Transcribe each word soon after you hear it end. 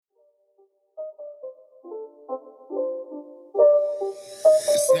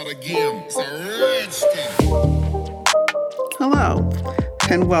not a game, it's a rich thing. Hello,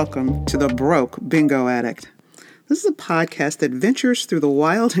 and welcome to The Broke Bingo Addict. This is a podcast that ventures through the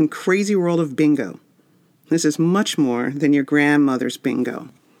wild and crazy world of bingo. This is much more than your grandmother's bingo.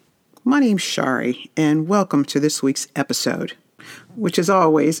 My name's Shari, and welcome to this week's episode, which as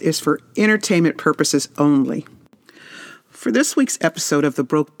always is for entertainment purposes only. For this week's episode of The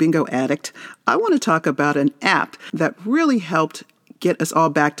Broke Bingo Addict, I want to talk about an app that really helped get us all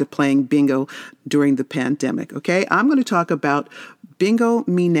back to playing bingo during the pandemic, okay? I'm going to talk about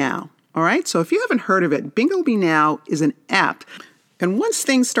BingoMeNow, all right? So if you haven't heard of it, BingoMeNow is an app. And once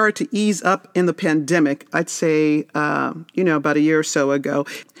things started to ease up in the pandemic, I'd say, about a year or so ago,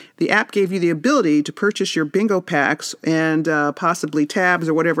 the app gave you the ability to purchase your bingo packs and possibly tabs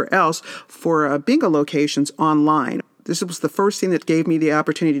or whatever else for bingo locations online. This was the first thing that gave me the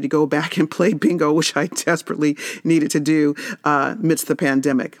opportunity to go back and play bingo, which I desperately needed to do amidst the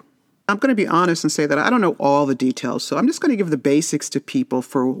pandemic. I'm going to be honest and say that I don't know all the details, so I'm just going to give the basics to people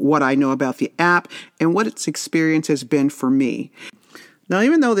for what I know about the app and what its experience has been for me. Now,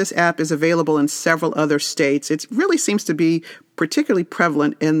 even though this app is available in several other states, it really seems to be particularly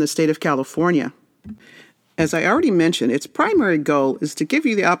prevalent in the state of California. As I already mentioned, its primary goal is to give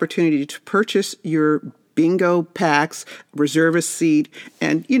you the opportunity to purchase your bingo packs, reserve a seat,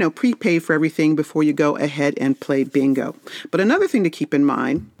 and, prepay for everything before you go ahead and play bingo. But another thing to keep in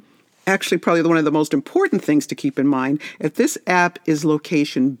mind, actually probably one of the most important things to keep in mind, is this app is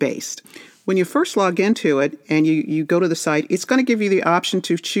location-based. When you first log into it and you go to the site, it's going to give you the option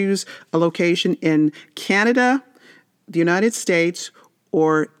to choose a location in Canada, the United States,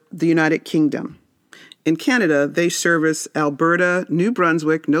 or the United Kingdom. In Canada, they service Alberta, New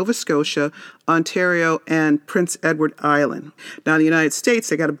Brunswick, Nova Scotia, Ontario, and Prince Edward Island. Now, in the United States,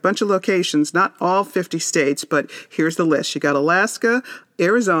 they got a bunch of locations, not all 50 states, but here's the list. You got Alaska,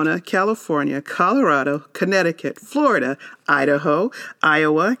 Arizona, California, Colorado, Connecticut, Florida, Idaho,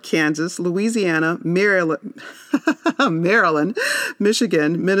 Iowa, Kansas, Louisiana, Maryland,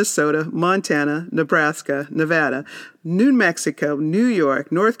 Michigan, Minnesota, Montana, Nebraska, Nevada, New Mexico, New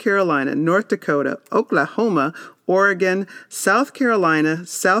York, North Carolina, North Dakota, Oklahoma, Oregon, South Carolina,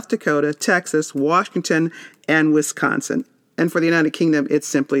 South Dakota, Texas, Washington, and Wisconsin. And for the United Kingdom, it's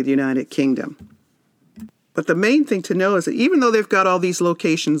simply the United Kingdom. But the main thing to know is that even though they've got all these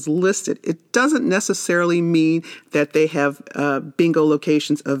locations listed, it doesn't necessarily mean that they have bingo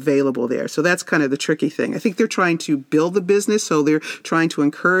locations available there. So that's kind of the tricky thing. I think they're trying to build the business, so they're trying to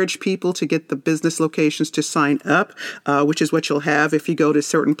encourage people to get the business locations to sign up, which is what you'll have if you go to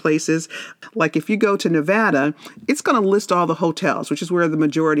certain places. Like if you go to Nevada, it's going to list all the hotels, which is where the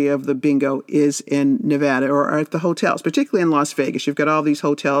majority of the bingo is in Nevada, or at the hotels, particularly in Las Vegas. You've got all these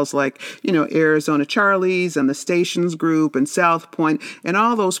hotels like, Arizona Charlie's and the Stations Group and South Point and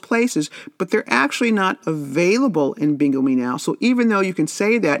all those places, but they're actually not available in BingoMeNow. So even though you can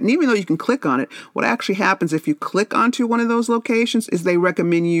say that, and even though you can click on it, what actually happens if you click onto one of those locations is they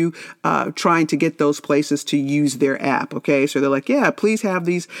recommend you trying to get those places to use their app. Okay, so they're like, yeah, please have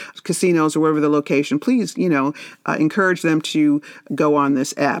these casinos or wherever the location, please, encourage them to go on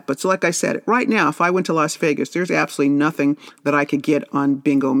this app. But so like I said, right now, if I went to Las Vegas, there's absolutely nothing that I could get on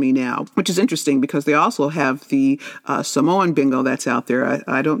BingoMeNow, which is interesting because they also have the Samoan bingo that's out there.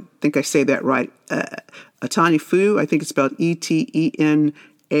 I don't think I say that right. Etanifu, I think it's spelled ETENAFOU.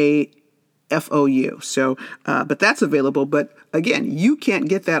 So, but that's available. But again, you can't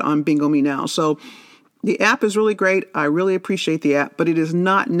get that on BingoMeNow. So the app is really great. I really appreciate the app, but it is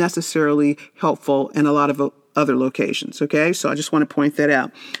not necessarily helpful in a lot of other locations. Okay, so I just want to point that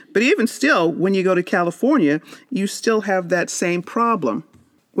out. But even still, when you go to California, you still have that same problem,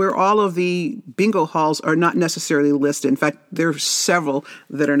 where all of the bingo halls are not necessarily listed. In fact, there's several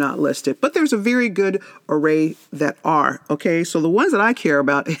that are not listed, but there's a very good array that are. Okay, so the ones that I care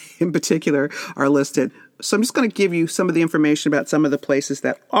about in particular are listed. So I'm just going to give you some of the information about some of the places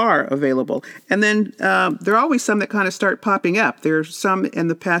that are available. And then there are always some that kind of start popping up. There's some in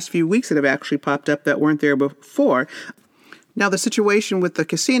the past few weeks that have actually popped up that weren't there before. Now, the situation with the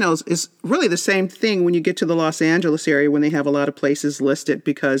casinos is really the same thing when you get to the Los Angeles area when they have a lot of places listed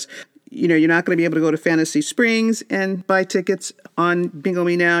because, you're not going to be able to go to Fantasy Springs and buy tickets on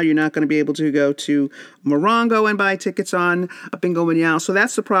BingoMeNow. You're not going to be able to go to Morongo and buy tickets on BingoMeNow. So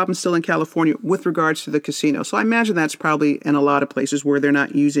that's the problem still in California with regards to the casino. So I imagine that's probably in a lot of places where they're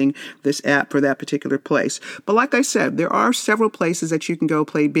not using this app for that particular place. But like I said, there are several places that you can go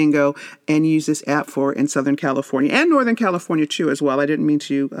play bingo and use this app for in Southern California and Northern California too as well. I didn't mean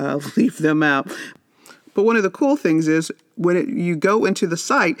to leave them out. But one of the cool things is you go into the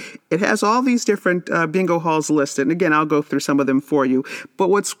site, it has all these different bingo halls listed. And again, I'll go through some of them for you. But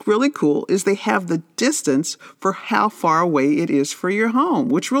what's really cool is they have the distance for how far away it is for your home,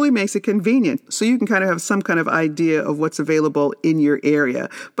 which really makes it convenient. So you can kind of have some kind of idea of what's available in your area.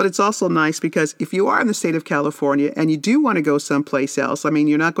 But it's also nice because if you are in the state of California and you do want to go someplace else, I mean,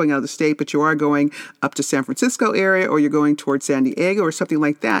 you're not going out of the state, but you are going up to San Francisco area, or you're going towards San Diego or something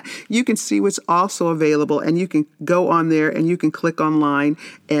like that, you can see what's also available, and you can go on there and you can click online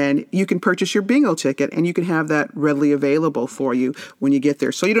and you can purchase your bingo ticket, and you can have that readily available for you when you get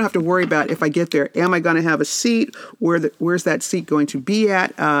there. So you don't have to worry about, if I get there, am I going to have a seat? Where's that seat going to be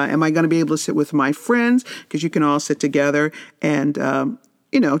at? Am I going to be able to sit with my friends? Because you can all sit together and,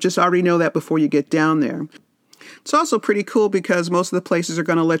 just already know that before you get down there. It's also pretty cool because most of the places are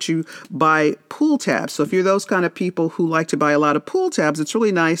going to let you buy pool tabs. So if you're those kind of people who like to buy a lot of pool tabs, it's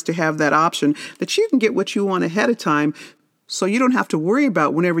really nice to have that option that you can get what you want ahead of time. So you don't have to worry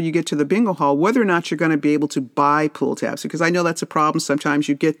about whenever you get to the bingo hall whether or not you're going to be able to buy pool tabs, because I know that's a problem. Sometimes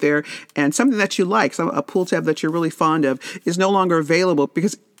you get there and something that you like, a pool tab that you're really fond of, is no longer available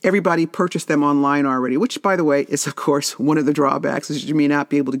because everybody purchased them online already, which, by the way, is, of course, one of the drawbacks, is you may not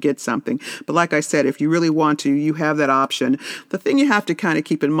be able to get something. But like I said, if you really want to, you have that option. The thing you have to kind of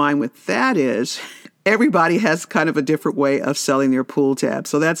keep in mind with that is everybody has kind of a different way of selling their pool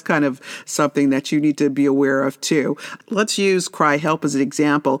tabs. So that's kind of something that you need to be aware of too. Let's use Cry Help as an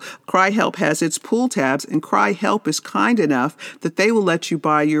example. Cry Help has its pool tabs, and Cry Help is kind enough that they will let you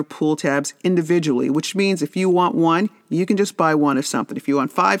buy your pool tabs individually, which means if you want one, you can just buy one of something. If you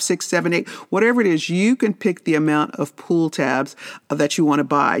want 5, 6, 7, 8, whatever it is, you can pick the amount of pool tabs that you want to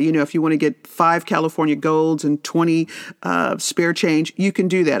buy. If you want to get 5 California Golds and 20 spare change, you can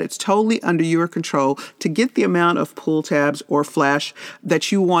do that. It's totally under your control to get the amount of pool tabs or flash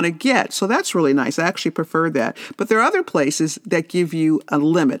that you want to get. So that's really nice. I actually prefer that. But there are other places that give you a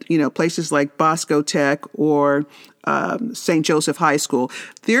limit, places like Bosco Tech or St. Joseph High School.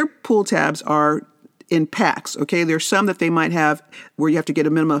 Their pool tabs are in packs, okay? There's some that they might have where you have to get a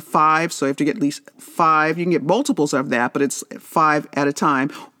minimum of 5, so you have to get at least 5. You can get multiples of that, but it's 5 at a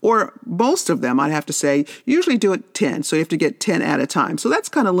time. Or most of them, I'd have to say, usually do it 10, so you have to get 10 at a time. So that's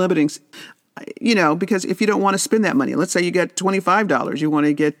kind of limiting, because if you don't want to spend that money, let's say you get $25, you want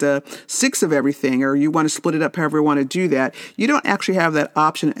to get 6 of everything, or you want to split it up however you want to do that, you don't actually have that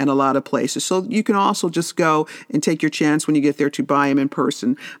option in a lot of places. So you can also just go and take your chance when you get there to buy them in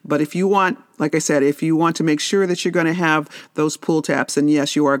person. But if you want, like I said, if you want to make sure that you're going to have those pull taps, then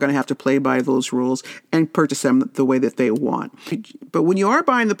yes, you are going to have to play by those rules and purchase them the way that they want. But when you are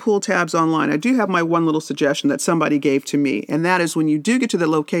buying the pull tabs online, I do have my one little suggestion that somebody gave to me, and that is when you do get to the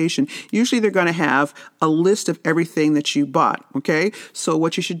location, usually they're going to have a list of everything that you bought, okay? So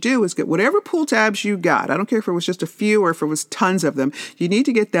what you should do is get whatever pull tabs you got. I don't care if it was just a few or if it was tons of them. You need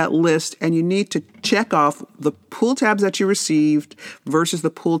to get that list, and you need to check off the pull tabs that you received versus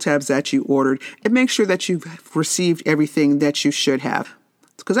the pull tabs that you ordered, and make sure that you've received everything that you should have.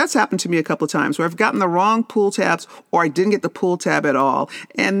 Because that's happened to me a couple of times where I've gotten the wrong pull tabs, or I didn't get the pull tab at all.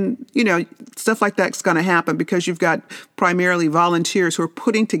 And, stuff like that's going to happen because you've got primarily volunteers who are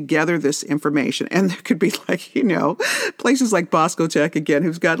putting together this information. And there could be places like Bosco Tech, again,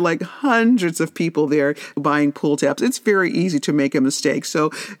 who's got like hundreds of people there buying pull tabs. It's very easy to make a mistake.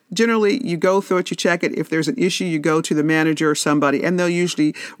 So generally you go through it, you check it. If there's an issue, you go to the manager or somebody, and they'll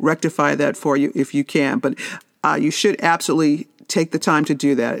usually rectify that for you if you can. But you should absolutely take the time to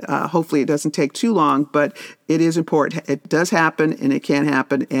do that. Hopefully it doesn't take too long, but it is important. It does happen, and it can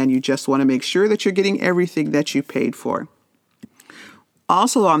happen, and you just want to make sure that you're getting everything that you paid for.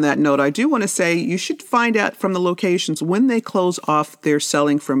 Also on that note, I do want to say you should find out from the locations when they close off their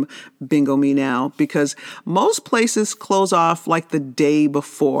selling from BingoMeNow, because most places close off like the day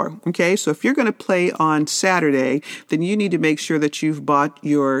before. Okay, so if you're going to play on Saturday, then you need to make sure that you've bought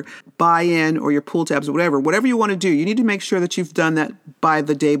your buy-in or your pull tabs or whatever you want to do. You need to make sure that you've done that by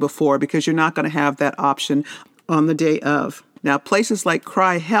the day before, because you're not going to have that option on the day of. Now, places like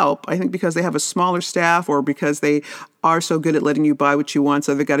Cry Help, I think because they have a smaller staff or because they are so good at letting you buy what you want,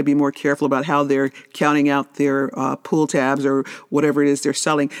 so they've got to be more careful about how they're counting out their pool tabs or whatever it is they're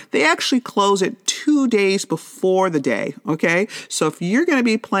selling. They actually close it 2 days before the day, okay? So if you're going to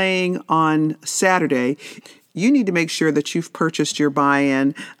be playing on Saturday, you need to make sure that you've purchased your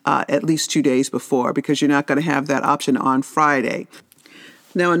buy-in at least 2 days before, because you're not going to have that option on Friday.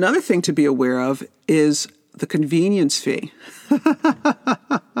 Now, another thing to be aware of is the convenience fee.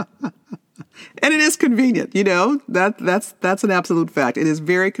 And it is convenient. convenient. That's an absolute fact. It is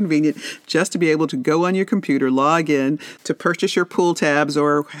very convenient just to be able to go on your computer, log in to purchase your pool tabs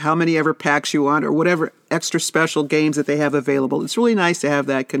or how many ever packs you want or whatever extra special games that they have available. It's really nice to have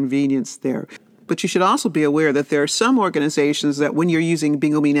that convenience there. But you should also be aware that there are some organizations that when you're using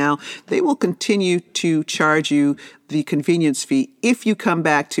BingoMeNow, they will continue to charge you the convenience fee if you come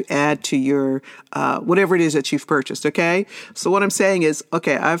back to add to your whatever it is that you've purchased, okay? So what I'm saying is,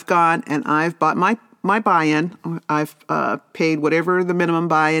 okay, I've gone and I've bought my buy-in. I've paid whatever the minimum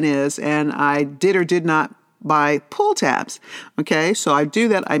buy-in is, and I did or did not buy pull tabs, okay? So I do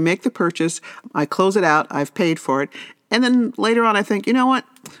that. I make the purchase. I close it out. I've paid for it. And then later on, I think, you know what?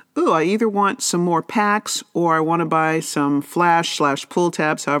 Ooh, I either want some more packs or I want to buy some flash/pull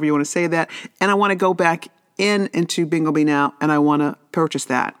tabs, however you want to say that. And I want to go back into BingoMeNow and I want to purchase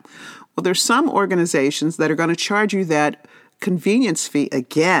that. Well, there's some organizations that are going to charge you that convenience fee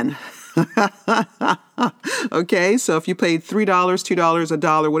again. Okay, so if you paid $3, $2,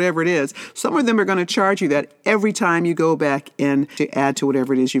 $1, whatever it is, some of them are going to charge you that every time you go back in to add to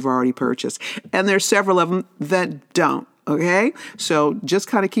whatever it is you've already purchased. And there's several of them that don't. Okay, so just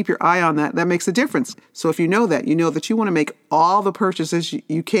kind of keep your eye on that. That makes a difference. So if you know that you want to make all the purchases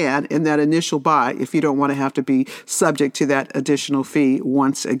you can in that initial buy if you don't want to have to be subject to that additional fee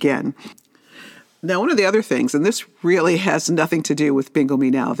once again. Now, one of the other things, and this really has nothing to do with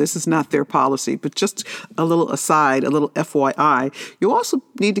BingoMeNow, this is not their policy, but just a little aside, a little FYI, you also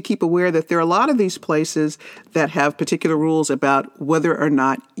need to keep aware that there are a lot of these places that have particular rules about whether or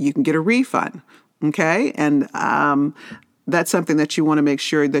not you can get a refund. Okay, and that's something that you want to make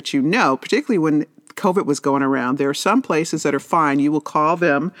sure that you know, particularly when COVID was going around. There are some places that are fine. You will call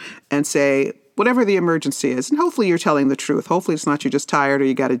them and say, whatever the emergency is, and hopefully you're telling the truth. Hopefully it's not you're just tired or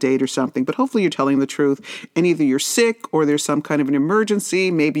you got a date or something, but hopefully you're telling the truth. And either you're sick or there's some kind of an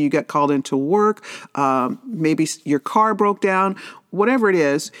emergency. Maybe you got called into work. Maybe your car broke down. Whatever it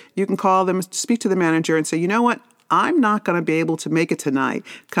is, you can call them, speak to the manager and say, you know what? I'm not going to be able to make it tonight.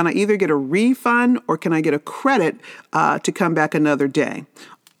 Can I either get a refund or can I get a credit to come back another day?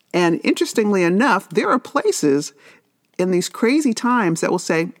 And interestingly enough, there are places in these crazy times that will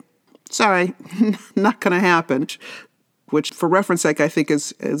say, sorry, not going to happen, which for reference sake, I think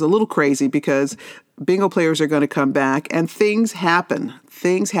is a little crazy because bingo players are going to come back and things happen.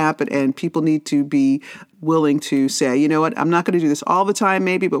 Things happen and people need to be willing to say, you know what, I'm not going to do this all the time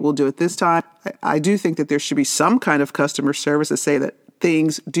maybe, but we'll do it this time. I do think that there should be some kind of customer service to say that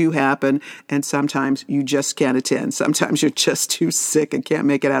things do happen and sometimes you just can't attend. Sometimes you're just too sick and can't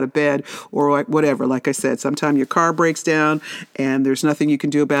make it out of bed or whatever. Like I said, sometimes your car breaks down and there's nothing you can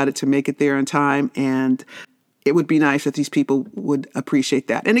do about it to make it there in time. And it would be nice if these people would appreciate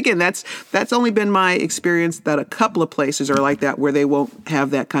that. And again, that's only been my experience that a couple of places are like that where they won't have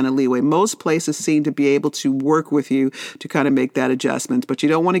that kind of leeway. Most places seem to be able to work with you to kind of make that adjustment, but you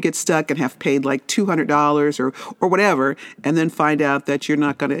don't want to get stuck and have paid like $200 or whatever, and then find out that you're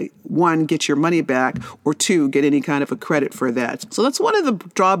not going to, one, get your money back, or two, get any kind of a credit for that. So that's one of the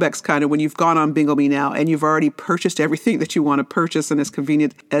drawbacks kind of when you've gone on BingoMeNow and you've already purchased everything that you want to purchase, and as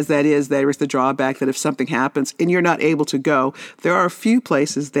convenient as that is, there is the drawback that if something happens and you're not able to go, there are a few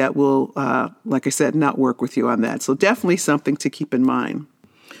places that will, like I said, not work with you on that. So definitely something to keep in mind.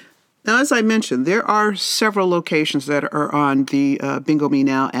 Now, as I mentioned, there are several locations that are on the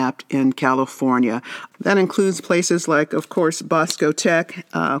BingoMeNow app in California. That includes places like, of course, Bosco Tech,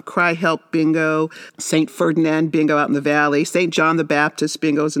 Cry Help Bingo, St. Ferdinand Bingo out in the Valley, St. John the Baptist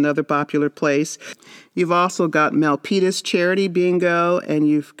Bingo is another popular place. You've also got Milpitas Charity Bingo, and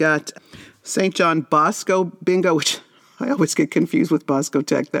you've got St. John Bosco Bingo, which I always get confused with Bosco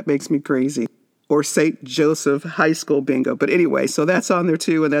Tech. That makes me crazy. Or St. Joseph High School Bingo. But anyway, so that's on there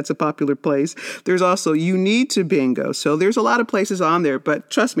too, and that's a popular place. There's also You Need to Bingo. So there's a lot of places on there,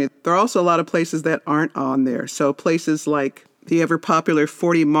 but trust me, there are also a lot of places that aren't on there. So places like the ever popular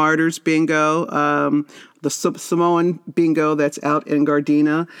 40 Martyrs Bingo, the Samoan Bingo that's out in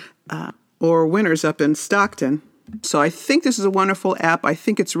Gardena, or Winners up in Stockton. So I think this is a wonderful app. I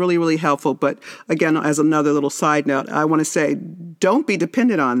think it's really, really helpful. But again, as another little side note, I want to say, don't be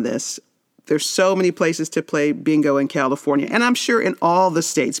dependent on this. There's so many places to play bingo in California, and I'm sure in all the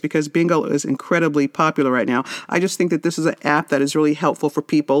states, because bingo is incredibly popular right now. I just think that this is an app that is really helpful for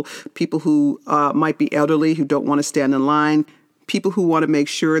people who might be elderly, who don't want to stand in line, people who want to make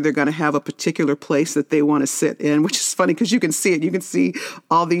sure they're going to have a particular place that they want to sit in, which is funny because you can see it. You can see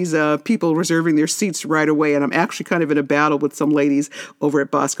all these people reserving their seats right away, and I'm actually kind of in a battle with some ladies over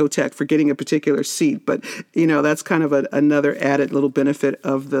at Bosco Tech for getting a particular seat. But, you know, that's kind of another added little benefit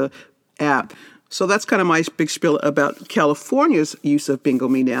of the app. So that's kind of my big spiel about California's use of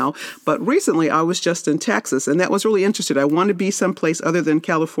BingoMeNow. But recently I was just in Texas, and that was really interesting. I wanted to be someplace other than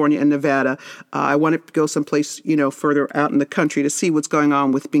California and Nevada. I wanted to go someplace, further out in the country to see what's going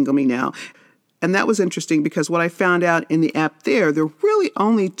on with BingoMeNow. And that was interesting because what I found out in the app there are really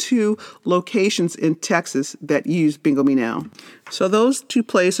only 2 locations in Texas that use BingoMeNow. So those 2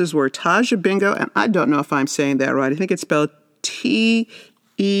 places were Taja Bingo, and I don't know if I'm saying that right. I think it's spelled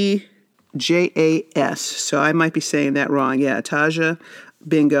TEJAS. So I might be saying that wrong. Yeah, Taja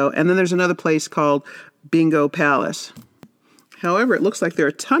Bingo. And then there's another place called Bingo Palace. However, it looks like there are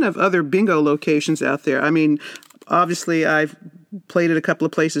a ton of other bingo locations out there. I mean, obviously, I've played at a couple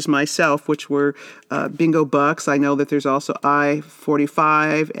of places myself, which were Bingo Bucks. I know that there's also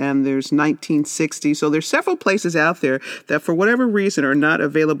I-45 and there's 1960. So there's several places out there that for whatever reason are not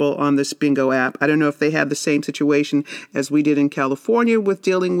available on this bingo app. I don't know if they have the same situation as we did in California with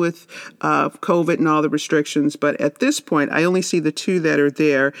dealing with COVID and all the restrictions. But at this point, I only see the 2 that are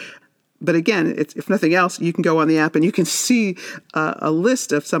there. But again, if nothing else, you can go on the app and you can see a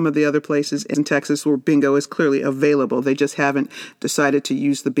list of some of the other places in Texas where bingo is clearly available. They just haven't decided to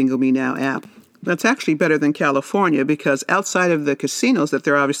use the BingoMeNow app. That's actually better than California because outside of the casinos that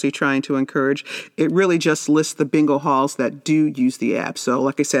they're obviously trying to encourage, it really just lists the bingo halls that do use the app. So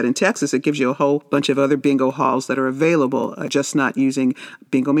like I said, in Texas, it gives you a whole bunch of other bingo halls that are available, just not using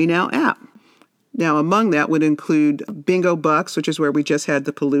BingoMeNow app. Now, among that would include Bingo Bucks, which is where we just had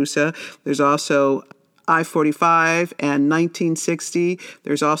the Palooza. There's also I-45 and 1960.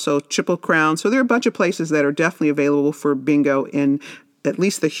 There's also Triple Crown. So there are a bunch of places that are definitely available for bingo in at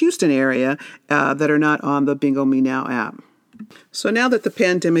least the Houston area that are not on the BingoMeNow app. So now that the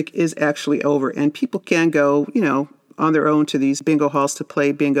pandemic is actually over and people can go, on their own to these bingo halls to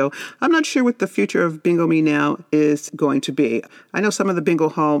play bingo, I'm not sure what the future of BingoMeNow is going to be. I know some of the bingo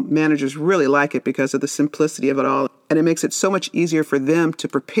hall managers really like it because of the simplicity of it all, and it makes it so much easier for them to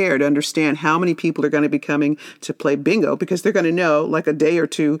prepare to understand how many people are going to be coming to play bingo because they're going to know like a day or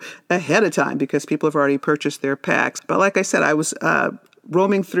 2 ahead of time because people have already purchased their packs. But like I said, I was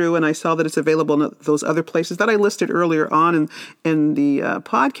roaming through and I saw that it's available in those other places that I listed earlier on in the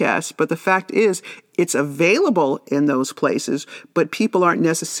podcast. But the fact is, it's available in those places, but people aren't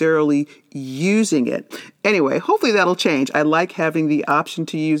necessarily using it. Anyway, hopefully that'll change. I like having the option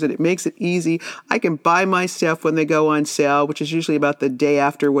to use it. It makes it easy. I can buy my stuff when they go on sale, which is usually about the day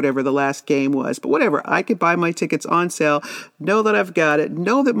after whatever the last game was. But whatever, I could buy my tickets on sale, know that I've got it,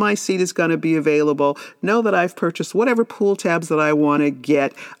 know that my seat is going to be available, know that I've purchased whatever pool tabs that I want to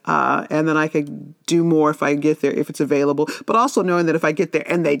get, and then I could do more if I get there, if it's available. But also knowing that if I get there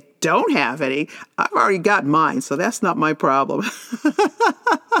and they don't have any, I've already got mine, so that's not my problem.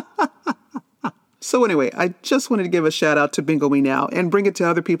 So anyway, I just wanted to give a shout out to BingoMeNow and bring it to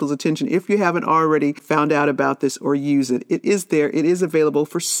other people's attention if you haven't already found out about this or use it. It is there. It is available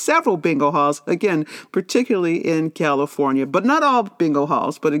for several bingo halls, again, particularly in California, but not all bingo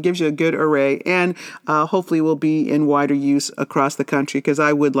halls, but it gives you a good array and hopefully will be in wider use across the country because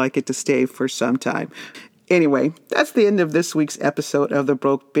I would like it to stay for some time. Anyway, that's the end of this week's episode of The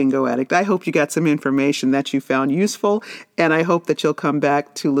Broke Bingo Addict. I hope you got some information that you found useful, and I hope that you'll come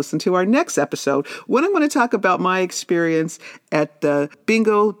back to listen to our next episode when I'm going to talk about my experience at the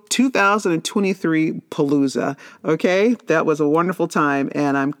Bingo 2023 Palooza. Okay, that was a wonderful time,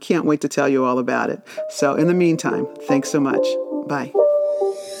 and I can't wait to tell you all about it. So in the meantime, thanks so much. Bye.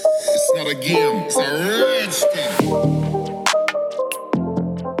 It's not a game, it's a rich thing.